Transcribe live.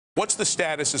What's the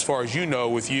status, as far as you know,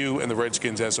 with you and the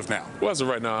Redskins as of now? Well, as of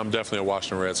right now, I'm definitely a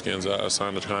Washington Redskins. I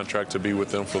signed a contract to be with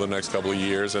them for the next couple of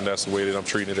years, and that's the way that I'm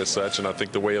treating it as such. And I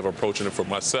think the way of approaching it for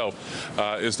myself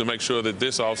is to make sure that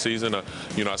this offseason,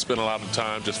 I spent a lot of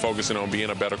time just focusing on being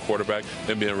a better quarterback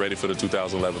and being ready for the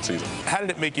 2011 season. How did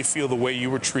it make you feel the way you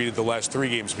were treated the last 3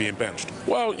 games being benched?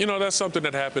 Well, that's something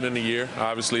that happened in a year.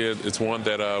 Obviously, it's one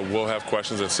that we'll have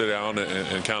questions and sit down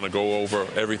and kind of go over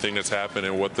everything that's happened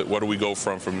and what do we go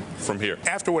from here.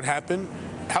 After what happened,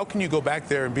 how can you go back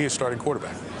there and be a starting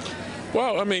quarterback?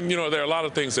 Well, there are a lot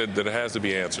of things that has to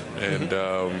be answered, and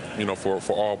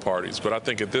for all parties. But I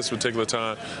think at this particular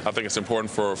time, I think it's important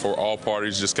for all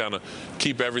parties just kind of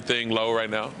keep everything low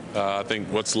right now. I think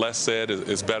what's less said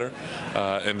is better,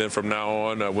 and then from now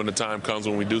on, when the time comes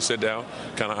when we do sit down,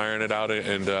 kind of iron it out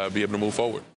and be able to move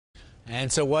forward.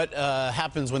 And so what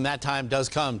happens when that time does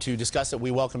come? To discuss it, we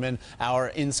welcome in our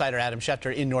insider, Adam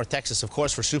Schefter, in North Texas, of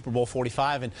course, for Super Bowl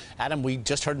 45. And, Adam, we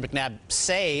just heard McNabb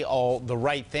say all the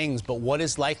right things, but what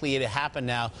is likely to happen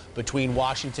now between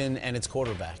Washington and its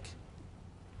quarterback?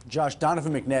 Josh,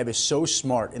 Donovan McNabb is so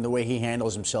smart in the way he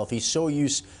handles himself. He's so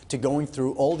used to going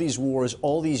through all these wars,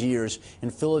 all these years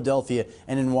in Philadelphia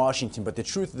and in Washington. But the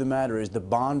truth of the matter is the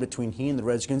bond between he and the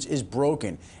Redskins is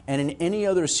broken. And in any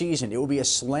other season, it would be a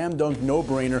slam dunk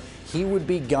no-brainer. He would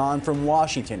be gone from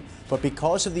Washington. But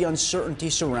because of the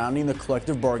uncertainty surrounding the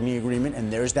collective bargaining agreement,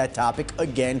 and there's that topic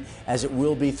again, as it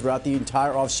will be throughout the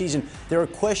entire offseason, there are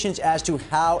questions as to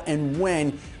how and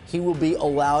when he will be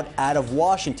allowed out of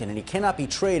Washington, and he cannot be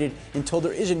traded until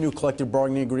there is a new collective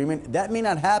bargaining agreement. That may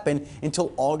not happen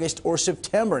until August or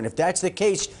September, and if that's the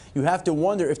case, you have to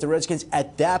wonder if the Redskins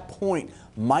at that point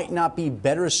might not be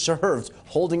better served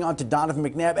holding on to Donovan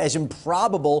McNabb, as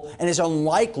improbable and as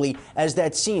unlikely as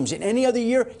that seems. In any other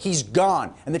year, he's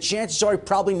gone, and the chances are he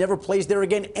probably never plays there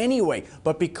again anyway.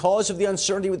 But because of the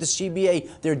uncertainty with the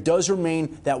CBA, there does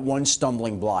remain that one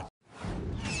stumbling block.